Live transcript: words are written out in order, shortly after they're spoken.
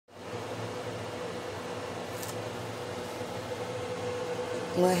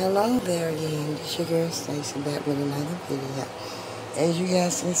Well, hello there again. It's your girl Stacey back with another video. As you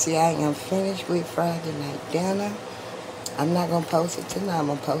guys can see, I am finished with Friday night dinner. I'm not going to post it tonight. I'm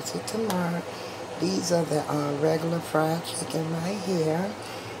going to post it tomorrow. These are the regular fried chicken right here.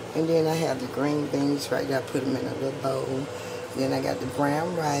 And then I have the green beans right there. I put them in a little bowl. Then I got the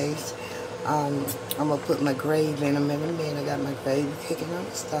brown rice. I'm going to put my gravy in them in a minute. I got my gravy cooking on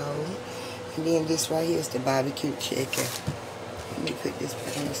the stove. And then this right here is the barbecue chicken. Let me put this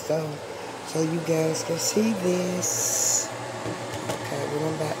back on the stove so you guys can see this. Okay, what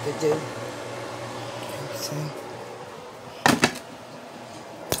I'm about to do. See?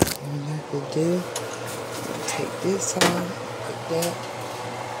 What I'm about to do. I'm going to take this off. Put that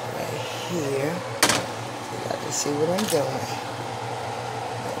right here. You got to see what I'm doing.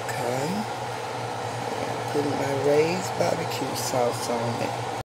 Okay. I'm putting my raised barbecue sauce on it.